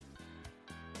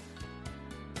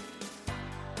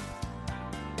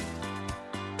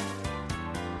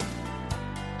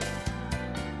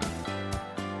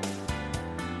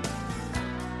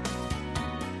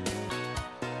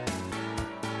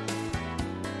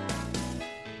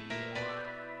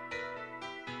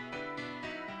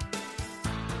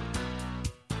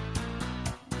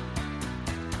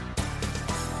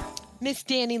Miss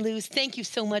Danny Luz, thank you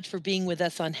so much for being with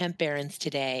us on Hemp Barons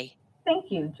today.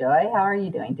 Thank you, Joy. How are you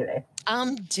doing today?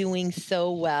 I'm doing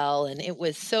so well, and it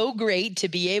was so great to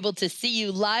be able to see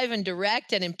you live and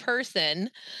direct and in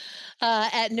person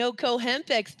at NOCO Hemp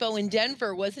Expo in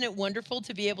Denver. Wasn't it wonderful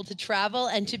to be able to travel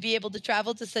and to be able to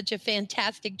travel to such a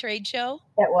fantastic trade show?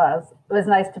 It was. It was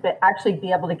nice to actually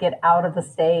be able to get out of the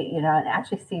state, and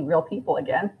actually see real people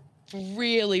again.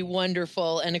 Really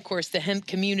wonderful. And of course, the hemp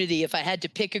community. If I had to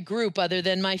pick a group other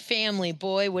than my family,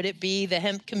 boy, would it be the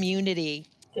hemp community.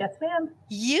 Yes, ma'am.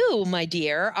 You, my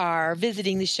dear, are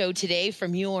visiting the show today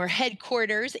from your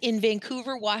headquarters in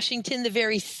Vancouver, Washington, the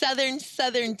very southern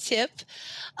tip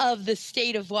of the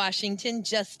state of Washington,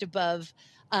 just above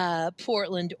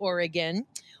Portland, Oregon.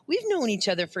 We've known each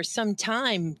other for some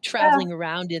time, traveling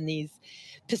around in these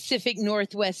Pacific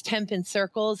Northwest hemp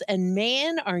circles. And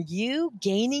man, are you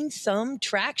gaining some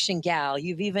traction, gal.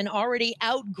 You've even already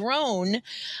outgrown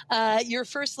your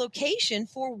first location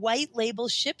for white label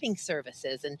shipping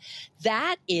services. And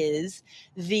that is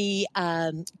the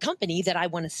company that I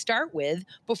want to start with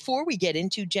before we get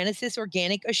into Genesis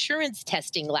Organic Assurance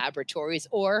Testing Laboratories,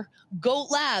 or GOAT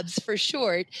Labs for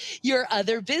short, your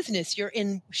other business. You're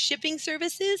in shipping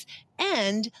services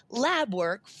and lab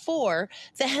work for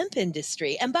the hemp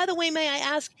industry. And by the way, may I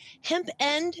ask, hemp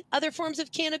and other forms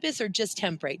of cannabis, or just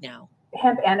hemp right now?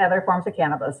 Hemp and other forms of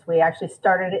cannabis. We actually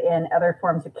started in other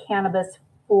forms of cannabis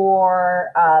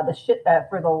for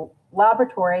the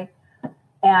laboratory,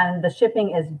 and the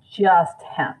shipping is just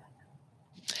hemp.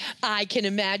 I can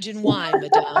imagine why,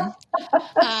 madame.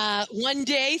 One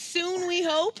day soon, we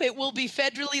hope, it will be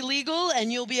federally legal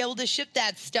and you'll be able to ship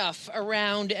that stuff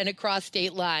around and across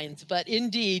state lines. But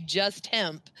indeed, just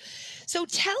hemp. So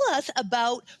tell us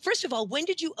about, first of all, when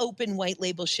did you open White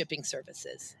Label Shipping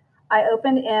Services? I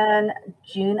opened in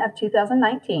June of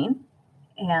 2019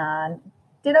 and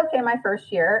did okay my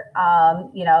first year. As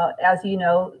you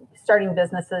know, starting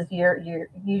businesses, you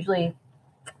usually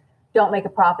don't make a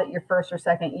profit your first or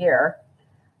second year.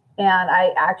 And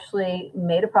I actually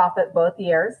made a profit both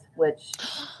years, which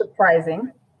is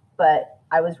surprising, but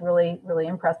I was really, really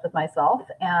impressed with myself.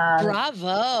 And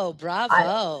bravo.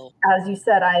 As you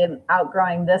said, I am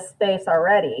outgrowing this space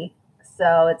already.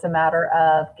 So it's a matter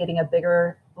of getting a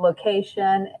bigger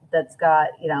location that's got,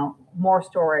 more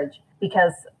storage,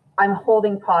 because I'm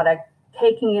holding product,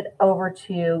 taking it over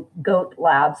to GOAT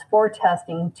Labs for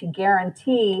testing to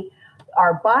guarantee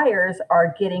our buyers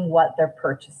are getting what they're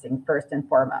purchasing first and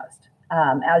foremost.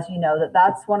 As you know,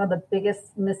 that's one of the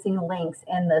biggest missing links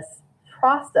in this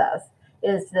process,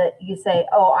 is that you say,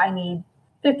 oh, I need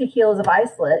 50 kilos of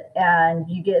isolate, and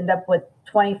you end up with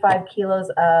 25 kilos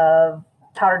of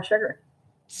powdered sugar.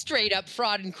 Straight up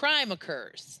fraud and crime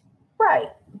occurs. Right.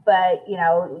 But,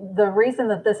 the reason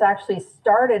that this actually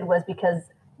started was because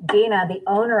Dana, the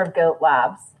owner of GOAT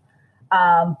Labs,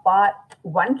 bought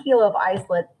 1 kilo of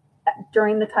isolate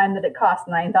during the time that it cost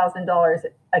 $9,000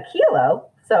 a kilo.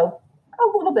 So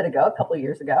a little bit ago, a couple of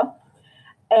years ago.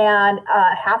 And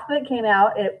half of it came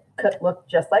out. It could look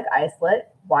just like isolate,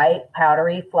 white,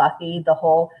 powdery, fluffy,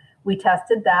 we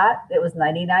tested that. It was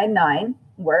 99.9,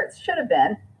 where it should have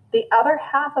been. The other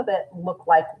half of it looked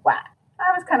like wax.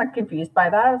 I was kind of confused by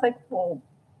that. I was like, well,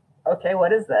 okay,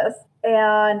 what is this?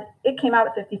 And it came out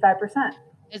at 55%.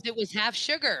 Because it was half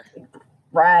sugar.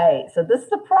 Right. So this is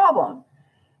a problem.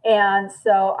 And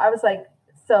so I was like,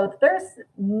 so there's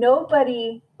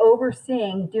nobody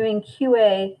overseeing doing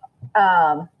QA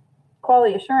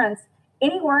quality assurance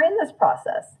anywhere in this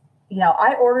process.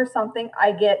 I order something,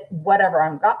 I get whatever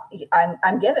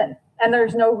I'm given, and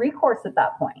there's no recourse at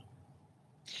that point.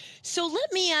 So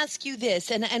let me ask you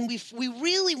this, and we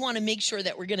really want to make sure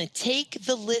that we're going to take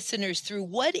the listeners through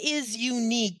what is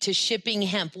unique to shipping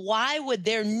hemp. Why would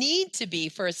there need to be,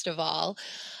 first of all,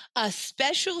 a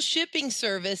special shipping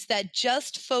service that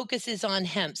just focuses on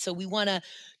hemp? So we want to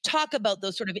talk about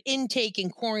those sort of intake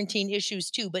and quarantine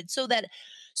issues too, but so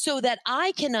that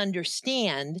I can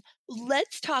understand,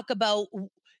 let's talk about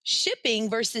shipping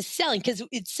versus selling, because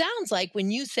it sounds like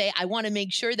when you say, I want to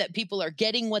make sure that people are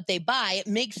getting what they buy, it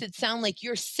makes it sound like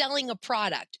you're selling a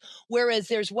product, whereas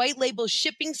there's white label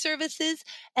shipping services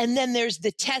and then there's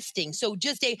the testing. So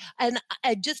just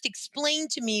explain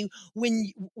to me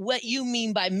what you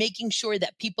mean by making sure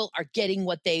that people are getting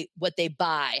what they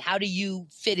buy. How do you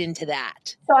fit into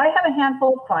that? So I have a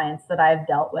handful of clients that I've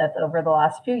dealt with over the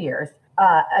last few years.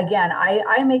 Again,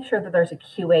 I make sure that there's a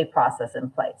QA process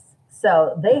in place.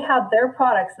 So they have their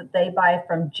products that they buy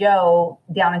from Joe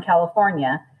down in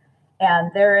California, and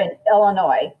they're in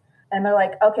Illinois. And they're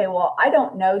like, okay, well, I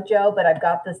don't know Joe, but I've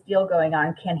got this deal going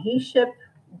on. Can he ship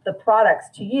the products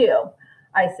to you?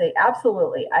 I say,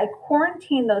 absolutely. I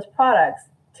quarantine those products,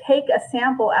 take a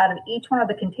sample out of each one of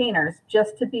the containers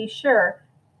just to be sure,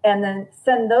 and then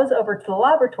send those over to the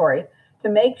laboratory to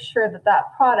make sure that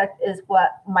that product is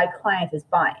what my client is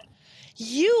buying.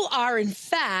 You are, in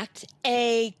fact,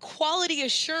 a quality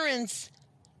assurance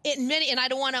in many, and I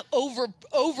don't want to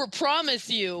over promise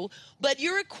you, but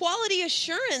you're a quality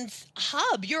assurance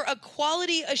hub. You're a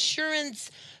quality assurance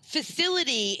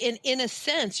facility in a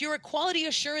sense. You're a quality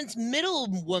assurance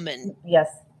middlewoman. Yes.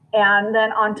 And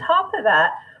then on top of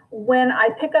that, when I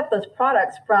pick up those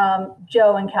products from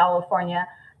Joe in California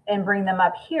and bring them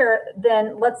up here,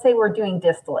 then let's say we're doing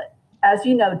distillate. As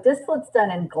you know, distillate's done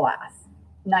in glass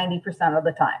 90% of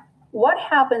the time. What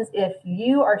happens if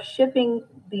you are shipping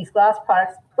these glass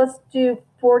products? Let's do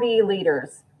 40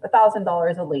 liters,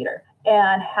 $1,000 a liter,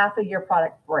 and half of your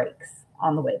product breaks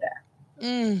on the way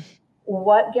there.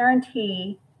 What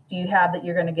guarantee do you have that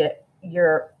you're going to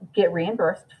get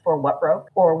reimbursed for what broke,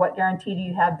 or what guarantee do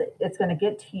you have that it's going to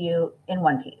get to you in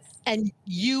one piece? And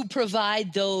you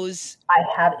provide those. I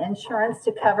have insurance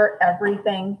to cover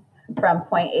everything from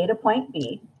point A to point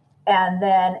B. And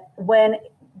then when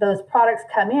those products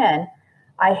come in,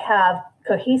 I have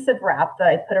cohesive wrap that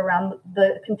I put around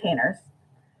the containers.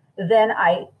 Then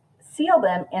I seal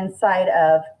them inside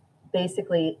of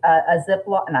basically a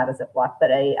Ziploc, not a Ziploc,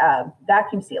 but a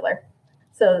vacuum sealer,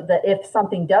 so that if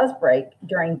something does break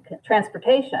during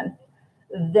transportation,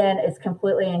 then it's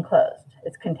completely enclosed.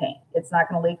 It's contained. It's not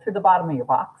going to leak through the bottom of your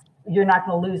box. You're not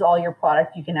going to lose all your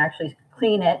product. You can actually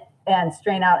clean it and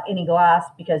strain out any glass,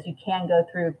 because you can go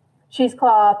through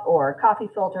cheesecloth or coffee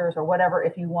filters or whatever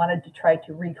if you wanted to try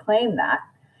to reclaim that.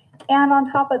 And on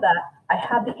top of that, I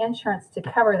have the insurance to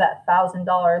cover that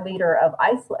 $1,000 liter of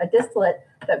distillate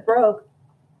that broke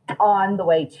on the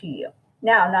way to you.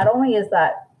 Now, not only is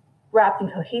that wrapped in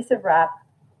cohesive wrap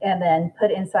and then put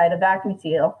inside a vacuum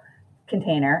seal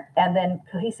container and then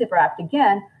cohesive wrapped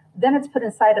again, then it's put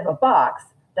inside of a box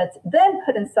that's then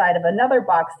put inside of another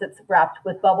box that's wrapped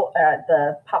with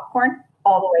the popcorn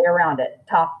all the way around it,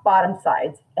 top, bottom,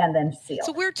 sides, and then sealed.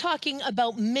 So we're talking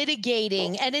about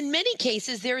mitigating, and in many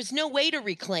cases there is no way to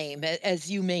reclaim, as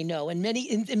you may know. In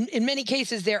many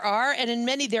cases there are, and in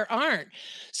many there aren't.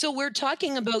 So we're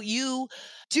talking about you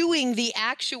doing the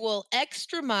actual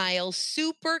extra mile,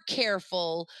 super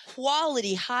careful,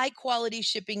 quality, high quality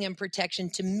shipping and protection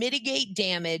to mitigate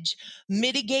damage,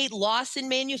 mitigate loss in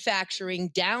manufacturing,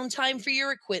 downtime for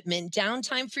your equipment,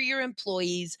 downtime for your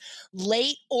employees,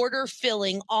 late order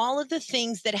filling, all of the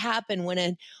things that happen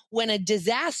when a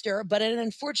disaster, but an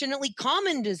unfortunately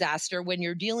common disaster when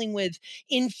you're dealing with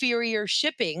inferior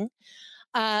shipping,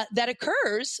 that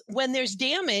occurs when there's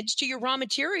damage to your raw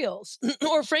materials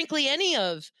or frankly any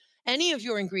of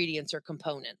your ingredients or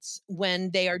components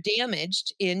when they are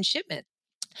damaged in shipment.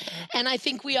 And I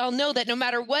think we all know that no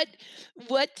matter what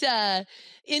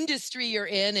industry you're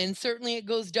in, and certainly it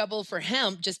goes double for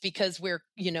hemp, just because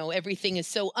everything is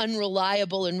so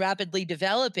unreliable and rapidly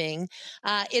developing.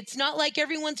 It's not like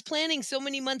everyone's planning so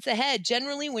many months ahead.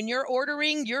 Generally, when you're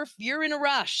ordering, you're in a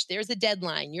rush. There's a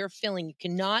deadline. You're filling. You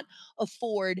cannot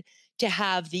afford to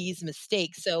have these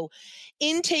mistakes. So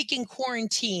intake and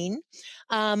quarantine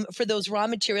for those raw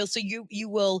materials. So you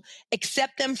will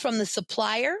accept them from the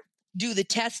supplier, do the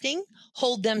testing,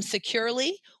 hold them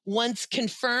securely. Once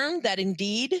confirmed that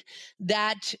indeed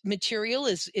that material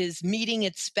is meeting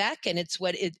its spec and it's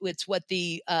what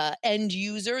the end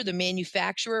user, the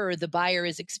manufacturer, or the buyer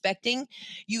is expecting,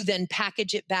 you then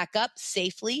package it back up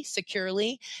safely,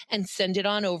 securely, and send it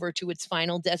on over to its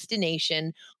final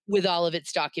destination with all of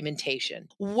its documentation.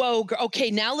 Whoa. Okay,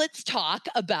 now let's talk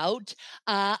about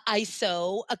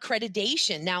ISO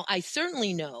accreditation. Now, I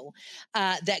certainly know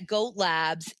that GOAT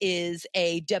Labs is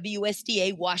a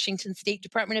WSDA, Washington State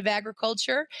Department of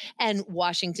Agriculture, and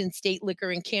Washington State Liquor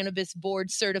and Cannabis Board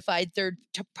certified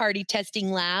third-party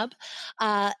testing lab.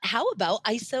 How about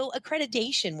ISO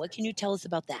accreditation? What can you tell us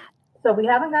about that? So we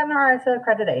haven't gotten our ISO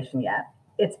accreditation yet.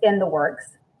 It's in the works.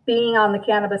 Being on the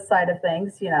cannabis side of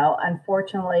things,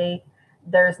 unfortunately,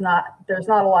 there's not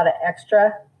a lot of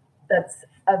extra that's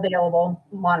available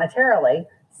monetarily.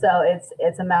 So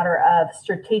it's a matter of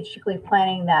strategically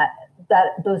planning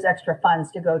those extra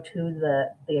funds to go to the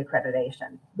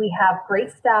accreditation. We have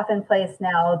great staff in place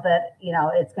now that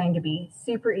it's going to be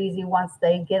super easy once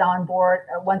they get on board.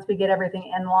 Once we get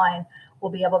everything in line,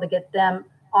 we'll be able to get them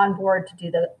on board to do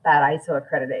that ISO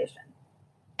accreditation.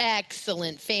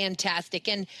 Excellent. Fantastic.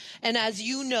 And as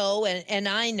you know, and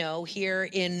I know, here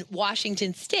in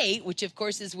Washington State, which of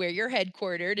course is where you're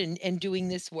headquartered and doing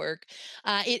this work,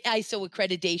 ISO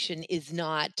accreditation is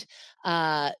not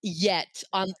yet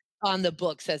on the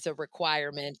books as a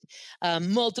requirement.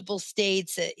 Multiple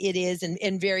states it is,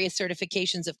 and various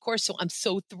certifications, of course. So I'm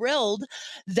so thrilled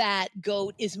that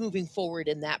GOAT is moving forward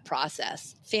in that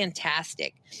process.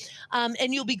 Fantastic.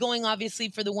 And you'll be going obviously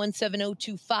for the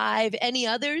 17025. Any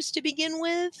others to begin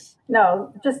with?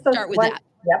 No, just the Start with one. that.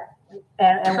 Yep.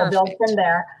 And we'll build from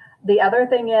there. The other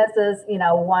thing is,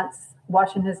 once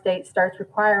Washington State starts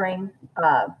requiring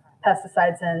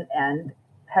pesticides and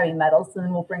heavy metals,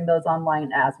 then we'll bring those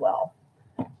online as well.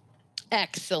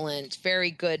 Excellent.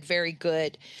 Very good. Very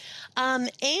good.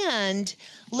 And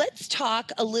let's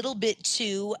talk a little bit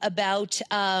too about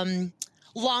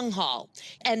long haul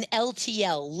and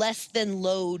LTL, less than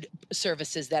load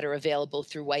services that are available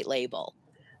through White Label.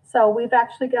 So I've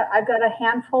got a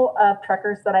handful of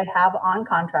truckers that I have on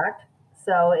contract.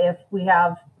 So if we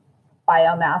have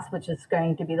biomass, which is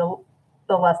going to be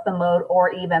the less than load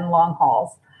or even long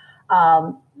hauls,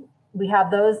 we have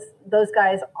those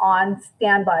guys on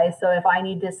standby. So if I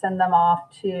need to send them off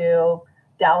to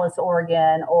Dallas,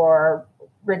 Oregon, or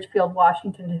Ridgefield,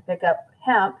 Washington to pick up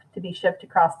hemp to be shipped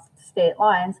across state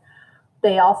lines,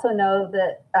 they also know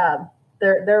that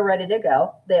they're ready to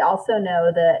go. They also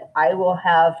know that I will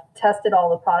have tested all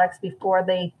the products before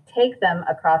they take them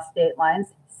across state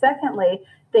lines. Secondly,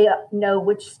 they know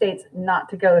which states not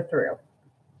to go through.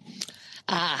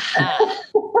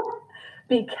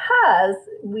 Because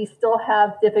we still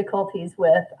have difficulties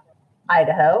with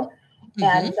Idaho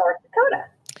and North Dakota.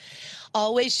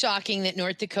 Always shocking that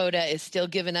North Dakota is still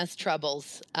giving us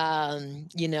troubles, and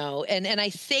I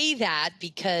say that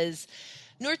because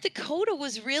North Dakota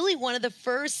was really one of the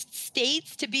first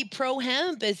states to be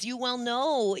pro-hemp, as you well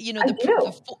know.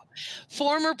 The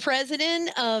former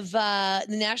president of the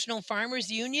National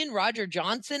Farmers Union, Roger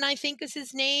Johnson, I think is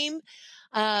his name.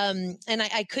 And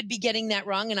I could be getting that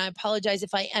wrong, and I apologize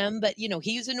if I am, but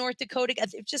he's a North Dakota,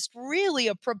 just really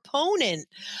a proponent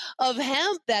of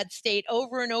hemp, that state,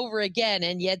 over and over again.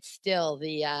 And yet still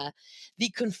the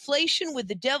conflation with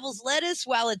the devil's lettuce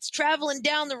while it's traveling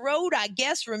down the road, I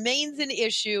guess, remains an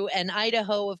issue. And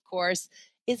Idaho, of course,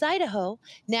 is Idaho.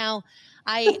 Now,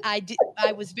 I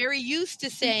was very used to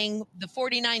saying the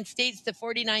 49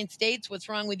 states, what's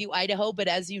wrong with you, Idaho? But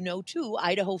as you know, too,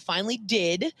 Idaho finally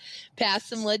did pass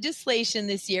some legislation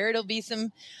this year. It'll be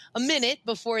a minute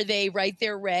before they write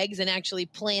their regs and actually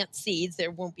plant seeds.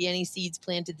 There won't be any seeds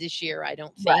planted this year, I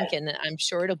don't think. Right. And I'm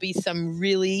sure it'll be some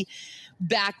really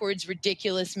backwards,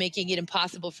 ridiculous, making it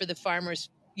impossible for the farmers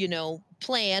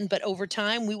plan, but over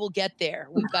time we will get there.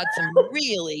 We've got some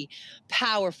really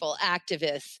powerful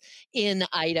activists in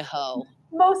Idaho.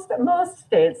 Most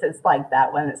states it's like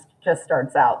that when it just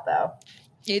starts out, though.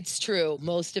 It's true.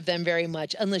 Most of them very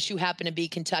much, unless you happen to be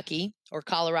Kentucky or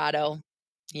Colorado.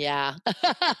 Yeah.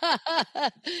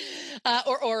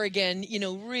 Or Oregon,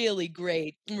 really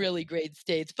great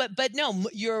states. But no,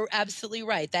 you're absolutely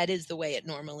right. That is the way it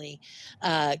normally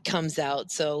comes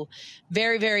out. So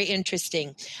very, very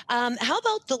interesting. How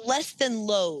about the less than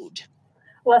load?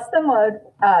 Less than load.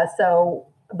 So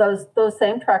those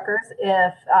same truckers,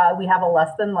 if we have a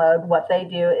less than load, what they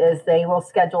do is they will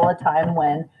schedule a time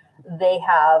when they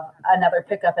have another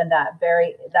pickup in that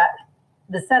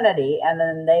vicinity, and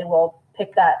then they will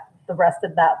pick the rest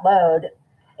of that load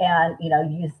and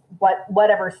use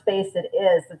whatever space it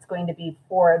is that's going to be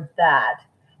for that,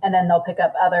 and then they'll pick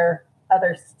up other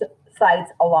sites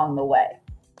along the way.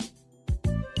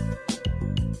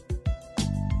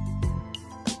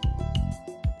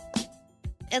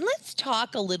 And let's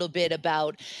talk a little bit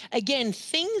about, again,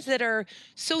 things that are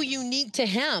so unique to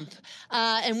hemp.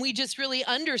 And we just really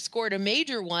underscored a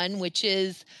major one, which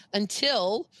is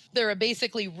until there are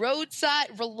basically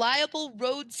reliable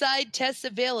roadside tests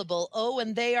available,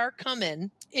 and they are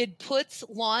coming, it puts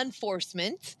law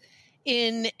enforcement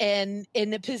in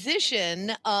a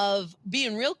position of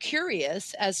being real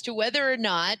curious as to whether or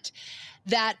not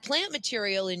that plant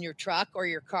material in your truck or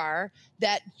your car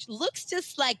that looks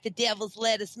just like the devil's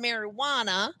lettuce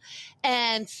marijuana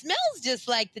and smells just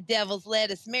like the devil's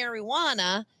lettuce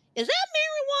marijuana, is that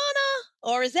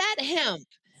marijuana or is that hemp?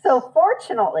 So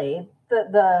fortunately,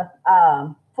 the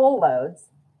full loads,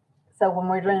 so when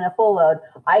we're doing a full load,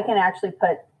 I can actually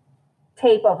put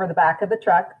tape over the back of the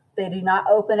truck. They do not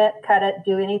open it, cut it,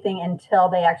 do anything until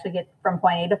they actually get from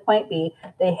point A to point B.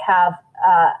 They have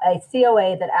a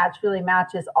COA that actually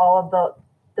matches all of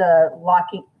the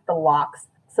locks.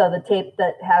 So the tape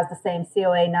that has the same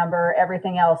COA number,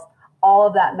 everything else, all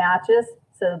of that matches.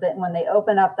 So that when they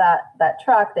open up that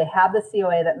truck, they have the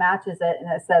COA that matches it,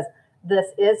 and it says this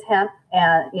is hemp,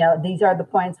 and these are the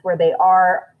points where they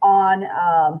are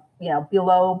on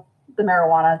below the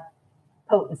marijuana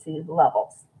potency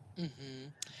levels. Mm-hmm.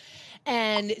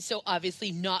 And so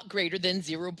obviously not greater than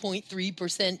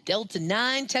 0.3% delta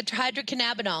 9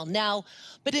 tetrahydrocannabinol. Now,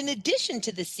 but in addition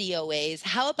to the COAs,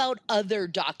 how about other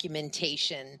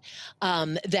documentation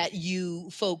that you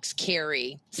folks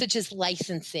carry, such as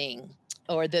licensing?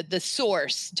 Or the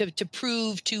source to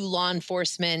prove to law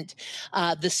enforcement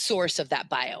the source of that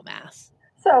biomass?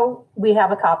 So we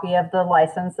have a copy of the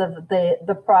license of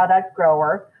the product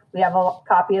grower. We have a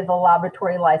copy of the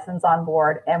laboratory license on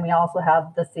board, and we also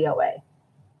have the COA.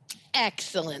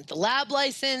 Excellent. The lab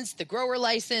license, the grower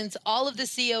license, all of the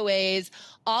COAs,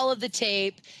 all of the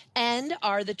tape, and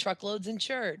are the truckloads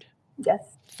insured? Yes.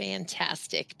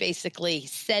 Fantastic. Basically,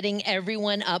 setting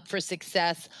everyone up for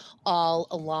success all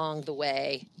along the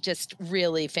way. Just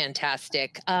really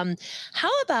fantastic.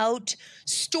 How about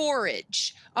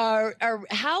storage?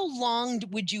 How long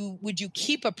would you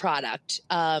keep a product?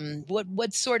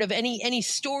 What sort of any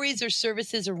stories or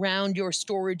services around your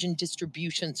storage and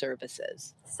distribution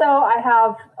services? So I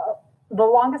have the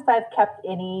longest I've kept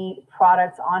any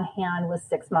products on hand was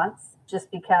 6 months, just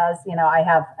because I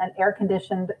have an air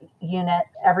conditioned unit.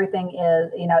 Everything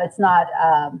is it's not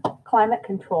climate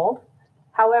controlled.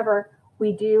 However,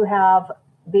 we do have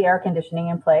the air conditioning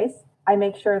in place. I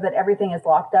make sure that everything is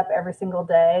locked up every single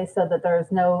day so that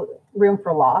there's no room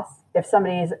for loss. If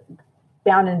somebody's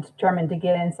bound and determined to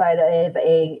get inside of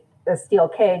a steel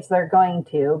cage, they're going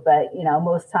to, but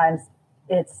most times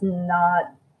it's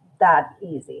not that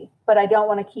easy. But I don't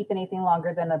want to keep anything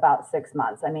longer than about 6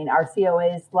 months. I mean, our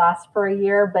COAs last for a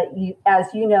year, but as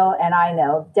you know, and I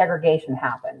know, degradation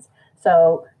happens.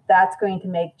 So that's going to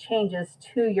make changes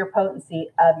to your potency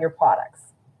of your products.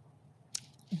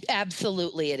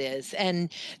 Absolutely, it is.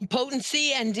 And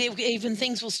potency and even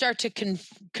things will start to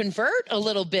convert a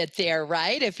little bit there,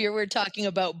 right? If you were talking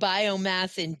about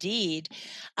biomass, indeed.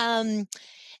 Um,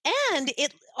 and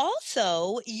it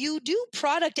also, you do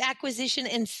product acquisition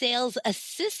and sales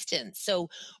assistance. So,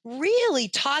 really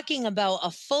talking about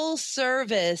a full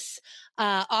service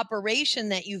operation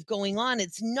that you've going on.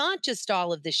 It's not just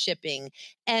all of the shipping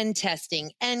and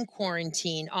testing and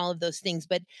quarantine, all of those things,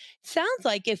 but sounds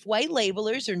like if white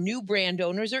labelers or new brand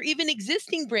owners or even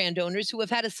existing brand owners who have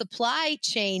had a supply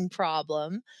chain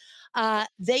problem,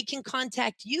 they can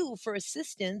contact you for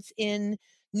assistance in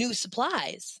new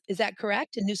supplies. Is that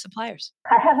correct? And new suppliers?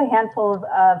 I have a handful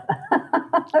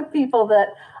of people that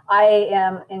I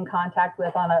am in contact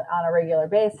with on a regular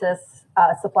basis,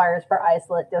 suppliers for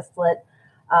isolate, distillate,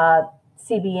 uh,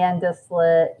 CBN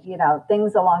distillate,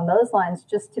 things along those lines,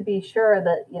 just to be sure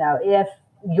that, if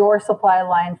your supply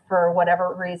line, for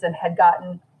whatever reason, had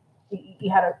gotten, you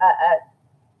had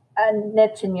a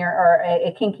niche in your, or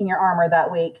a kink in your armor that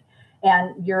week,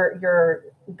 and your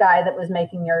guy that was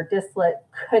making your distillate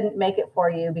couldn't make it for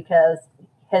you because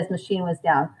his machine was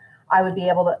down, I would be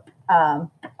able to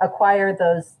acquire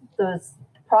those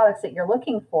products that you're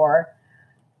looking for,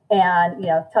 and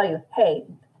tell you, hey,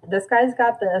 this guy's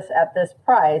got this at this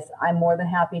price. I'm more than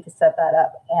happy to set that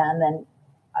up, and then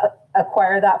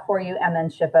acquire that for you, and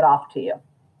then ship it off to you.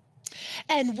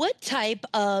 And what type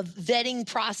of vetting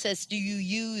process do you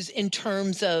use in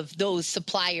terms of those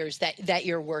suppliers that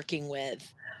you're working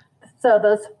with? So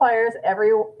those suppliers,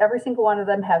 every single one of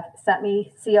them have sent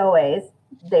me COAs.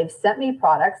 They've sent me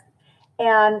products,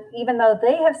 and even though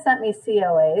they have sent me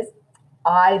COAs,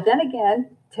 I then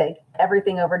again take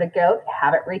everything over to GOAT,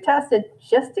 have it retested,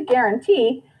 just to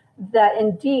guarantee that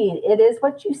indeed it is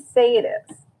what you say it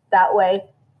is. That way,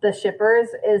 the shipper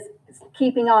is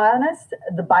keeping honest,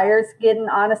 the buyer's getting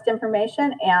honest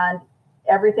information, and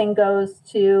everything goes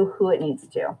to who it needs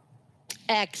to.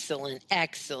 Excellent,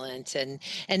 excellent. And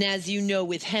as you know,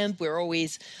 with hemp, we're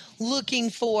always looking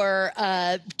for,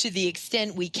 to the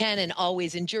extent we can, and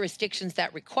always in jurisdictions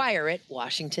that require it.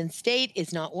 Washington State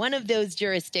is not one of those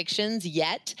jurisdictions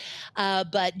yet,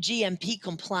 but GMP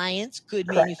compliance, good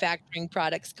Correct. manufacturing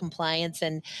products compliance,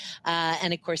 and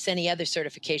of course any other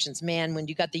certifications. Man, when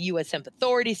you got the U.S. Hemp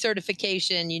Authority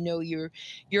certification,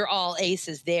 you're all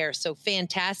aces there. So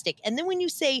fantastic. And then when you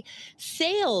say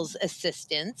sales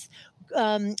assistance,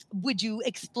 would you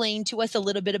explain to us a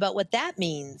little bit about what that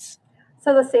means?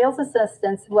 So the sales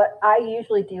assistance, what I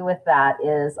usually do with that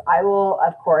is I will,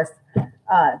 of course,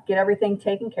 get everything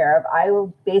taken care of. I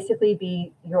will basically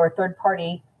be your third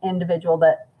party individual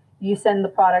that you send the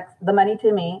product, the money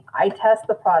to me. I test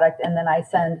the product, and then I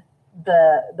send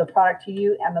the product to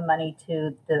you and the money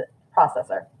to the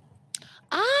processor.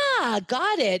 Ah,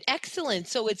 got it. Excellent.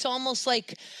 So it's almost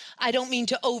like, I don't mean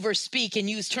to overspeak and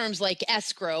use terms like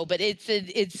escrow, but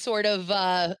it's sort of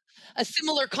a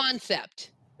similar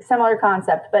concept. Similar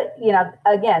concept, but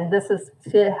again, this is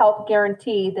to help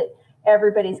guarantee that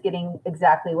everybody's getting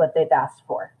exactly what they've asked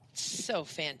for. So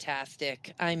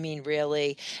fantastic. I mean,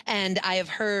 really. And I have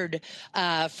heard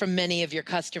from many of your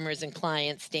customers and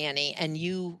clients, Danny, and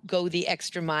you go the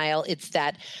extra mile. It's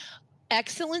that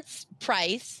excellent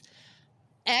price.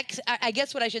 I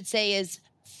guess what I should say is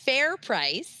fair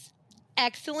price,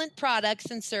 excellent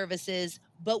products and services,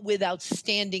 but with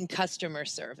outstanding customer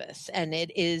service. And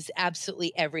it is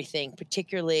absolutely everything,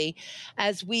 particularly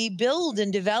as we build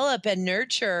and develop and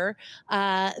nurture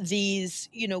these,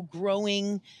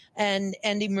 growing and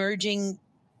emerging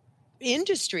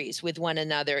industries with one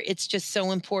another. It's just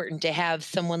so important to have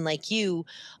someone like you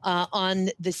on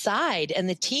the side and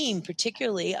the team,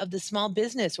 particularly of the small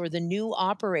business or the new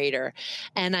operator.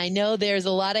 And I know there's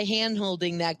a lot of hand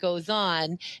holding that goes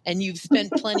on, and you've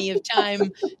spent plenty of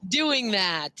time doing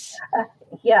that.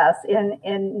 Yes,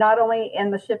 in not only in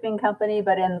the shipping company,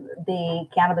 but in the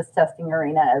cannabis testing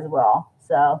arena as well.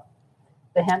 So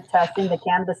the hemp testing, the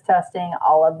cannabis testing,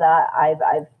 all of that,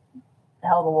 I've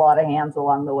held a lot of hands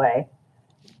along the way.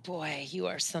 Boy, you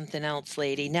are something else,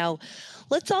 lady. Now,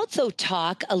 let's also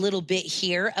talk a little bit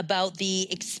here about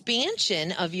the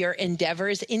expansion of your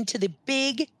endeavors into the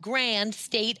big, grand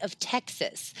state of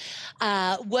Texas.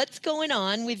 What's going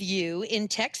on with you in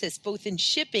Texas, both in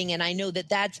shipping, and I know that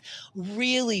that's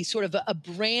really sort of a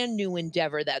brand new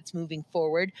endeavor that's moving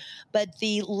forward. But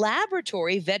the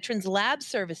laboratory, Veterans Lab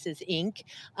Services Inc.,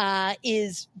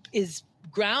 is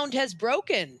ground has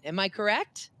broken. Am I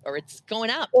correct? Or it's going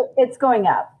up? It's going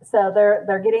up. So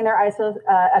they're getting their ISO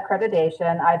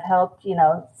accreditation. I've helped,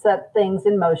 set things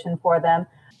in motion for them.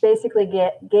 Basically,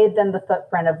 gave them the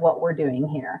footprint of what we're doing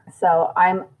here. So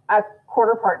I'm a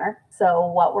quarter partner. So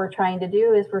what we're trying to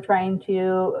do is we're trying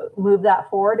to move that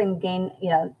forward and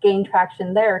gain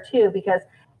traction there too. Because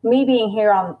me being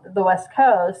here on the West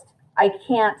Coast, I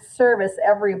can't service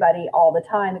everybody all the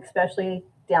time, especially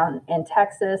down in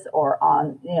Texas or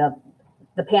on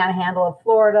the panhandle of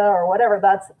Florida or whatever.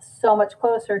 That's so much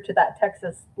closer to that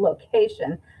Texas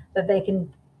location that they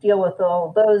can deal with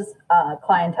all those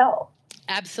clientele.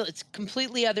 Absolutely. It's a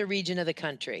completely other region of the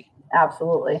country.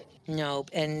 Absolutely. No,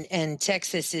 and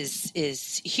Texas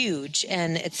is huge.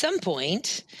 And at some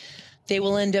point, they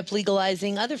will end up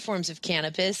legalizing other forms of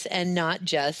cannabis and not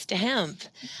just hemp.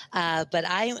 But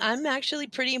I'm actually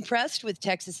pretty impressed with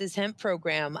Texas's hemp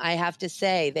program. I have to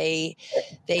say, they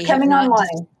coming have not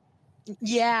online.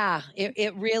 Yeah,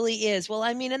 it really is. Well,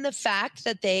 I mean, and the fact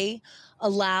that they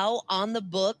allow on the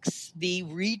books the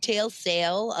retail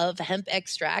sale of hemp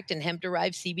extract and hemp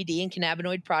derived CBD and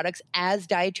cannabinoid products as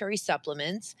dietary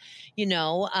supplements,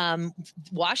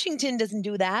 Washington doesn't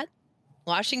do that.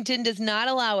 Washington does not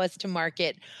allow us to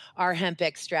market our hemp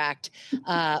extract,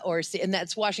 and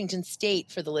that's Washington State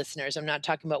for the listeners. I'm not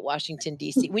talking about Washington,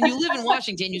 D.C. When you live in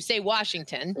Washington, you say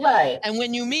Washington. Right. And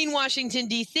when you mean Washington,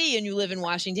 D.C., and you live in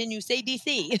Washington, you say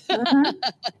D.C. Mm-hmm.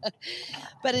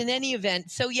 But in any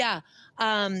event, so yeah,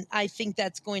 I think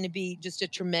that's going to be just a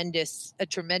tremendous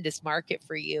market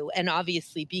for you. And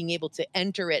obviously being able to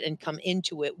enter it and come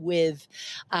into it with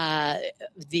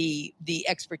the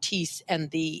expertise and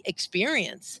the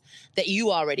experience that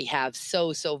you already have,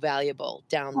 so valuable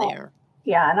down there.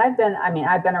 Yeah, and I've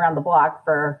been around the block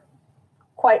for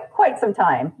quite some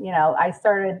time. I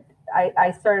started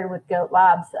with Goat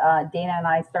Labs. Dana and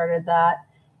I started that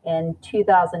in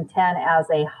 2010 as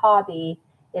a hobby.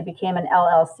 It became an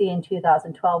LLC in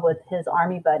 2012 with his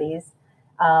Army buddies.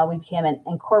 We became an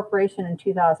incorporation in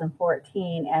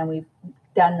 2014, and we've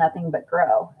done nothing but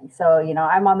grow. So,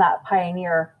 I'm on that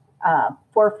pioneer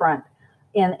forefront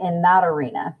in that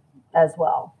arena as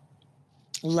well.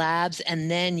 Labs, and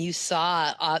then you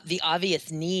saw the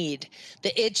obvious need,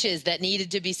 the itches that needed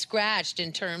to be scratched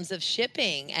in terms of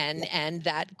shipping and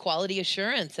that quality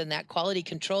assurance and that quality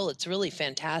control. It's really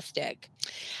fantastic.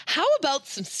 How about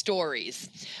some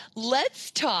stories?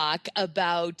 Let's talk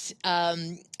about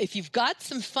if you've got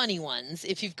some funny ones,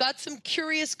 if you've got some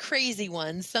curious, crazy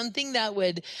ones, something that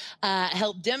would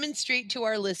help demonstrate to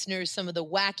our listeners some of the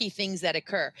wacky things that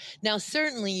occur. Now,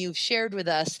 certainly you've shared with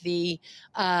us the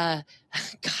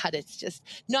God, it's just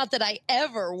not that I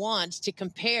ever want to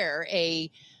compare a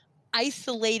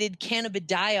isolated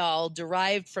cannabidiol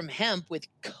derived from hemp with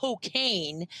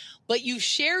cocaine, but you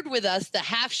shared with us the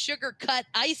half sugar cut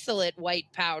isolate white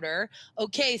powder.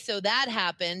 Okay, so that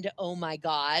happened. Oh my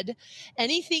God.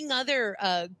 Anything other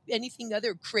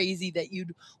crazy that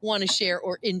you'd want to share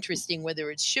or interesting, whether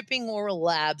it's shipping or a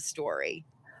lab story?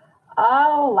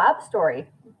 Oh, lab story.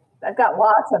 I've got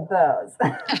lots of those.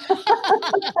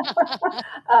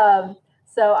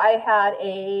 So I had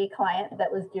a client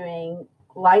that was doing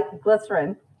light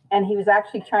glycerin, and he was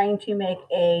actually trying to make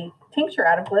a tincture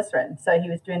out of glycerin. So he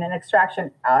was doing an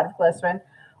extraction out of glycerin,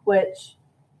 which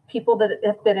people that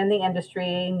have been in the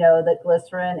industry know that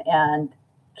glycerin and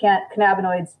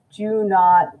cannabinoids do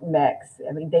not mix.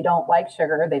 I mean, they don't like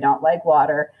sugar, they don't like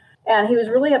water. And he was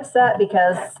really upset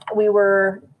because we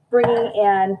were bringing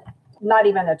in not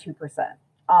even a 2%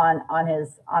 on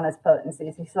his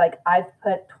potencies. He's like, I've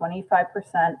put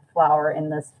 25% flour in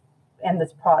this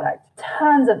product,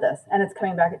 tons of this, and it's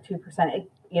coming back at 2%.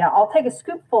 I'll take a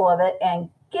scoopful of it and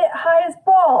get high as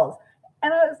balls.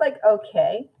 And I was like,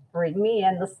 okay, bring me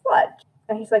in the sludge.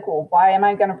 And he's like, well, why am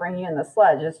I going to bring you in the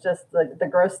sludge? It's just the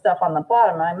gross stuff on the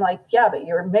bottom. And I'm like, yeah, but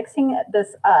you're mixing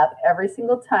this up every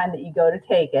single time that you go to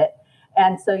take it.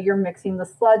 And so you're mixing the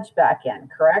sludge back in,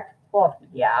 correct? Well,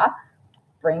 yeah.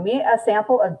 Bring me a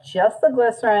sample of just the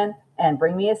glycerin and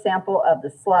bring me a sample of the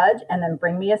sludge and then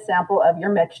bring me a sample of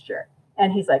your mixture.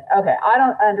 And he's like, okay, I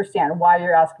don't understand why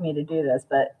you're asking me to do this,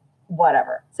 but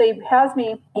whatever. So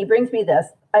he brings me this.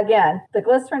 Again, the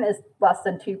glycerin is less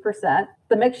than 2%.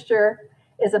 The mixture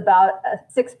is about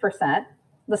 6%.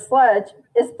 The sludge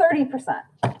is 30%.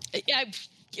 Yeah,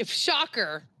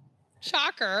 shocker.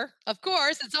 Of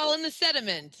course, it's all in the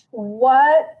sediment.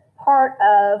 What part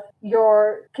of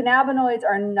your cannabinoids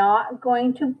are not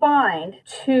going to bind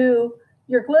to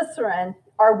your glycerin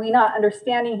are we not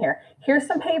understanding here? Here's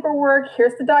some paperwork.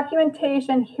 Here's the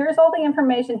documentation. Here's all the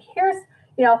information. Here's,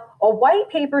 a white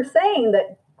paper saying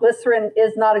that glycerin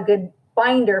is not a good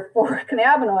binder for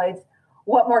cannabinoids.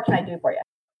 What more can I do for you?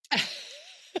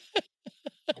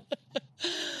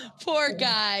 Poor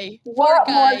guy. What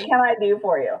more can I do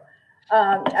for you?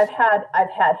 I've had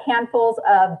handfuls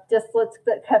of distillates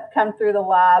that have come through the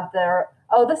lab that are,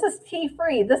 this is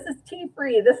tea-free. This is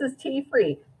tea-free. This is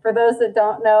tea-free. For those that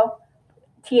don't know,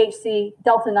 THC,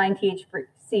 Delta-9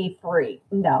 THC-free.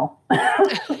 No.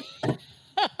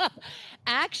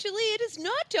 Actually, it is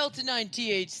not Delta-9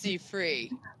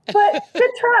 THC-free. But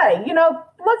good try.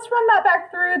 Let's run that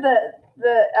back through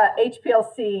the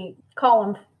HPLC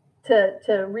column to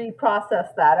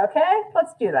reprocess that, okay?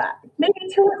 Let's do that.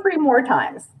 Maybe 2 or 3 more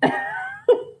times.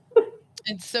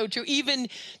 It's so true. Even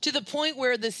to the point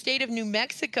where the state of New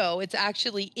Mexico, it's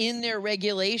actually in their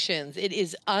regulations. It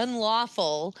is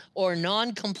unlawful or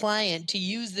non-compliant to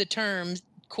use the terms,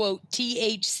 quote,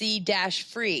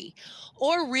 THC-free,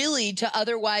 or really to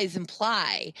otherwise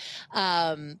imply,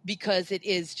 because it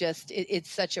is just, it's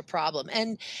such a problem.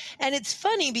 And it's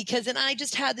funny because, and I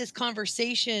just had this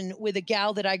conversation with a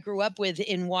gal that I grew up with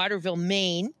in Waterville,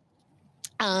 Maine.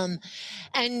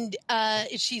 And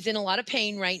she's in a lot of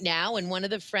pain right now. And one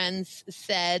of the friends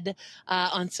said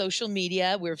on social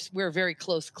media, we're a very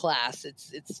close class.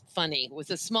 It's funny. It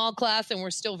was a small class and we're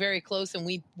still very close. And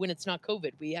when it's not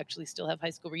COVID, we actually still have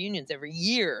high school reunions every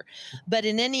year. But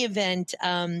in any event,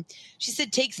 she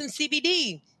said, take some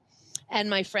CBD. And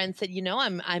my friend said,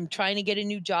 I'm trying to get a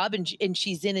new job, and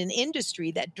she's in an industry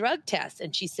that drug tests.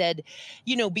 And she said,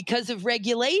 because of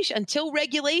regulation, until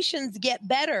regulations get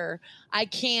better, I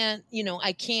can't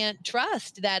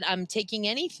trust that I'm taking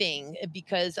anything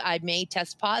because I may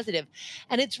test positive.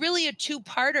 And it's really a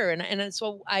two-parter. And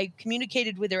so I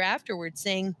communicated with her afterwards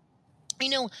saying,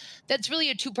 that's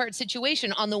really a two-part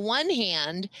situation. On the one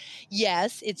hand,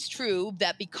 yes, it's true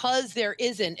that because there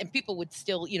isn't, and people would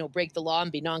still, break the law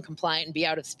and be non-compliant and be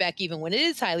out of spec even when it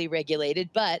is highly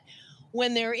regulated. But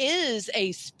when there is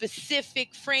a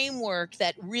specific framework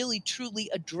that really truly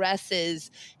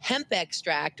addresses hemp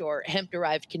extract or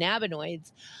hemp-derived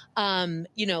cannabinoids,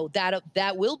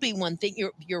 that will be one thing.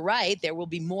 You're right. There will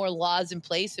be more laws in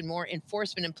place and more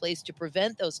enforcement in place to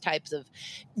prevent those types of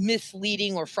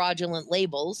misleading or fraudulent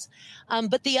labels.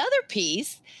 But the other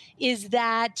piece is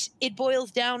that it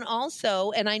boils down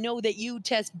also, and I know that you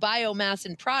test biomass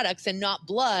in products and not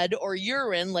blood or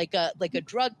urine like a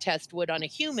drug test would on a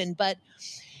human. But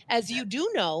as you do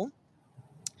know,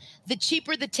 the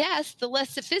cheaper the test, the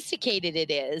less sophisticated it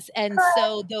is. And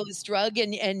so those drug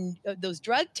and those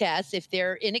drug tests, if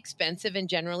they're inexpensive, and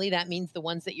generally that means the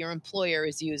ones that your employer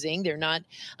is using, they're not,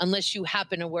 unless you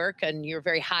happen to work and you're a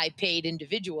very high paid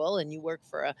individual and you work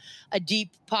for a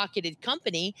deep pocketed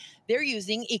company, they're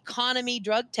using economy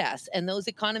drug tests. And those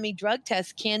economy drug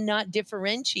tests cannot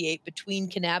differentiate between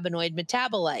cannabinoid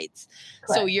metabolites.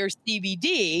 Correct. So your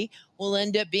CBD will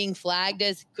end up being flagged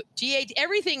as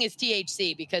everything is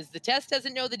THC because the test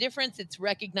doesn't know the difference. It's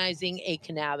recognizing a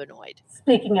cannabinoid.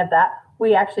 Speaking of that,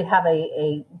 we actually have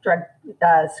a drug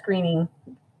screening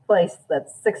place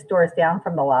that's 6 doors down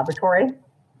from the laboratory.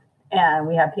 And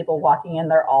we have people walking in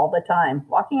there all the time,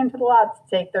 walking into the lab to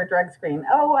take their drug screen.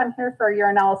 Oh, I'm here for your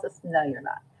analysis. No, you're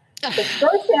not. 6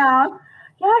 doors down.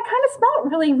 Yeah, it kind of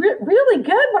smelled really, really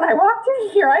good when I walked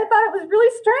in here. I thought it was really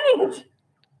strange.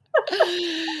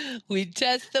 We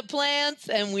test the plants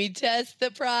and we test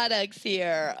the products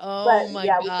here. Oh But my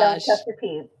yeah, we don't gosh. test your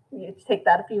peas. You take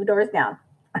that a few doors down.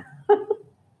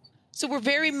 So we're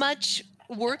very much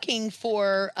working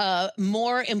for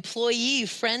more employee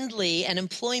friendly and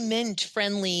employment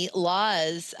friendly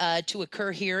laws to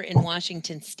occur here in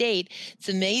Washington state. It's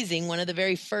amazing. One of the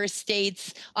very first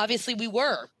states, obviously, we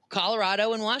were.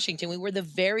 Colorado and Washington, we were the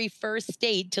very first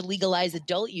state to legalize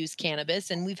adult use cannabis,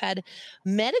 and we've had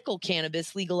medical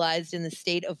cannabis legalized in the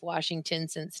state of Washington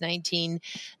since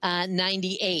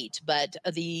 1998. But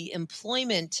the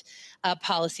employment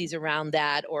policies around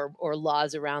that or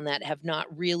laws around that have not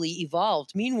really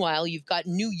evolved. Meanwhile, you've got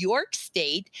New York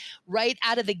State right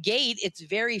out of the gate, its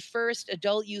very first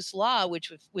adult use law,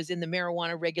 which was in the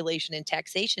Marijuana Regulation and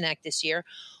Taxation Act this year,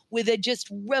 with a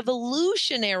just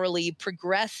revolutionarily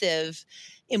progressive,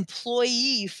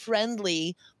 employee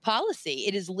friendly policy.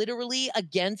 It is literally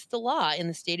against the law in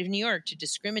the state of New York to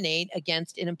discriminate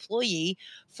against an employee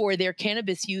for their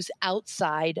cannabis use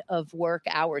outside of work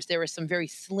hours. There are some very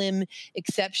slim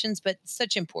exceptions, but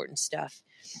such important stuff.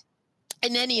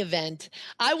 In any event,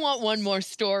 I want one more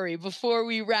story before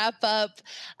we wrap up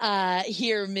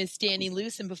here, Miss Dani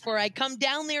Luce, and before I come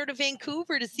down there to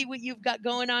Vancouver to see what you've got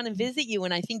going on and visit you.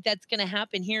 And I think that's going to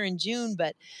happen here in June.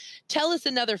 But tell us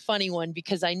another funny one,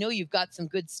 because I know you've got some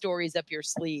good stories up your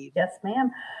sleeve. Yes,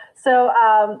 ma'am. So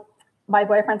my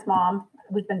boyfriend's mom,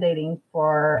 we've been dating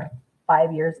for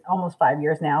 5 years, almost 5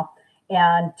 years now.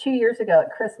 And 2 years ago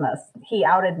at Christmas, he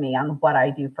outed me on what I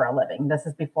do for a living. This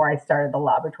is before I started the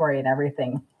laboratory and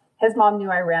everything. His mom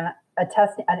knew I ran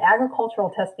an agricultural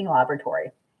testing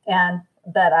laboratory, and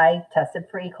that I tested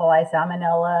for E. coli,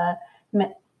 salmonella,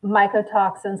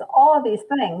 mycotoxins, all of these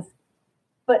things,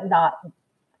 but not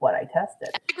what I tested.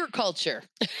 Agriculture.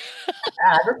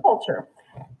 Agriculture.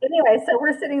 Anyway, so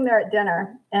we're sitting there at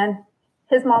dinner, and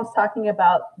his mom's talking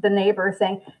about the neighbor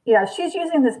saying, she's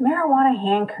using this marijuana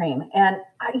hand cream. And,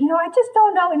 I just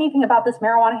don't know anything about this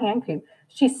marijuana hand cream.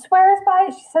 She swears by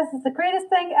it. She says it's the greatest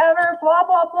thing ever, blah,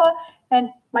 blah, blah. And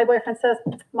my boyfriend says,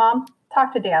 Mom,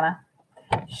 talk to Dana.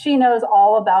 She knows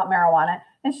all about marijuana.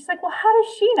 And she's like, well, how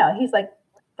does she know? He's like,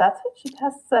 that's what she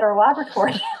tests at our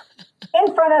laboratory.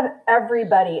 In front of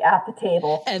everybody at the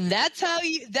table. And that's how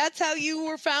you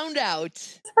were found out.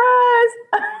 Surprise!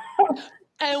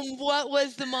 And what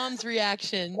was the mom's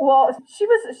reaction? Well, she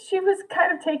was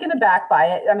kind of taken aback by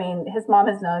it. I mean, his mom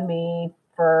has known me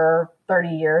for 30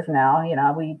 years now.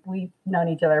 We've known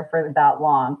each other for that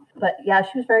long. But yeah,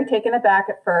 she was very taken aback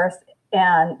at first.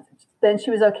 And then she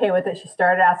was okay with it. She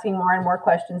started asking more and more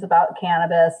questions about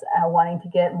cannabis, wanting to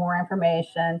get more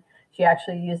information. She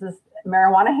actually uses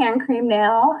marijuana hand cream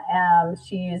now.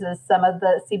 She uses some of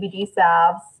the CBD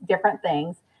salves, different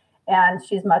things. And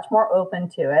she's much more open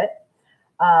to it.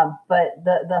 But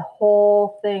the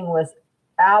whole thing was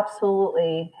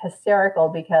absolutely hysterical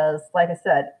because, like I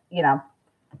said,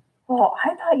 well, I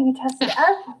thought you tested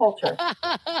agriculture.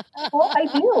 Well, I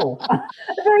do. A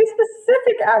very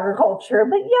specific agriculture,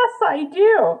 but yes, I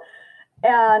do.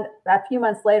 And a few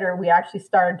months later, we actually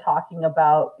started talking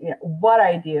about what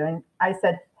I do. And I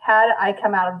said, had I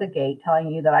come out of the gate telling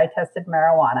you that I tested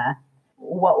marijuana,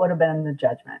 what would have been the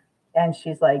judgment? And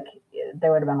she's like,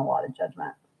 there would have been a lot of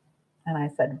judgment. And I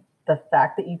said, the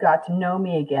fact that you got to know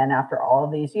me again after all of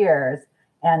these years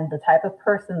and the type of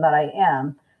person that I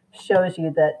am shows you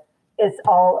that it's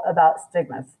all about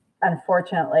stigmas.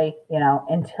 Unfortunately,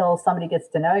 until somebody gets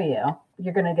to know you,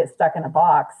 you're going to get stuck in a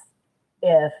box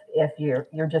if you're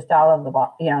just out of the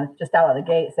box, just out of the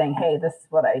gate saying, hey, this is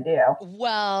what I do.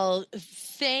 Well,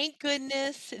 thank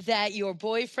goodness that your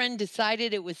boyfriend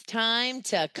decided it was time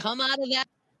to come out of that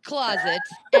closet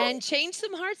and change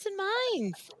some hearts and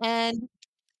minds, and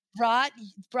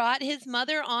brought his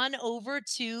mother on over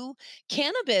to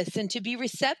cannabis and to be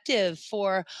receptive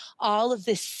for all of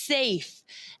the safe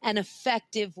and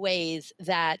effective ways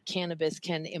that cannabis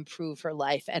can improve her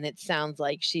life. And it sounds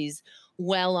like she's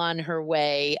well on her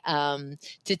way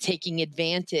to taking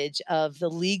advantage of the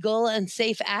legal and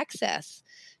safe access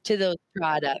to those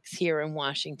products here in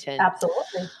Washington.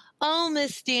 Absolutely. Oh,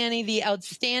 Miss Dani, the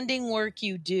outstanding work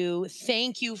you do.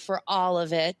 Thank you for all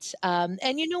of it. And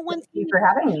Thank you for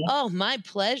having me. Oh, my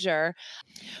pleasure.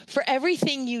 For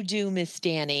everything you do, Miss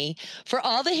Dani, for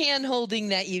all the hand-holding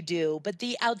that you do, but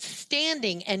the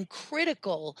outstanding and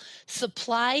critical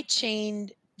supply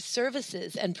chain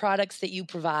services and products that you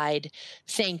provide.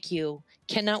 Thank you.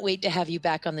 Cannot wait to have you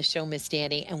back on the show, Miss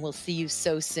Dani, and we'll see you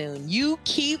so soon. You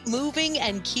keep moving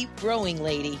and keep growing,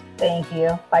 lady. Thank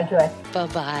you. Bye, Joy.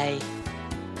 Bye-bye.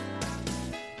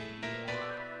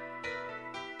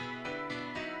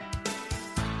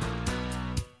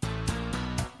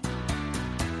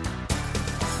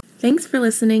 Thanks for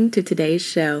listening to today's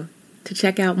show. To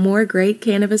check out more great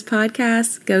cannabis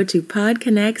podcasts, go to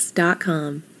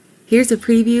podconnects.com. Here's a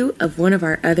preview of one of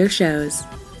our other shows.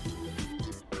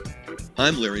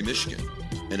 I'm Larry Michigan,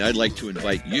 and I'd like to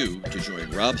invite you to join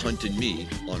Rob Hunt and me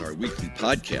on our weekly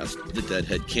podcast, The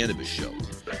Deadhead Cannabis Show.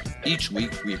 Each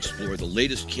week, we explore the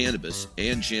latest cannabis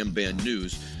and jam band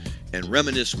news and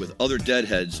reminisce with other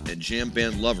Deadheads and jam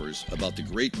band lovers about the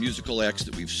great musical acts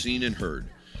that we've seen and heard.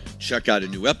 Check out a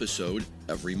new episode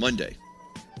every Monday.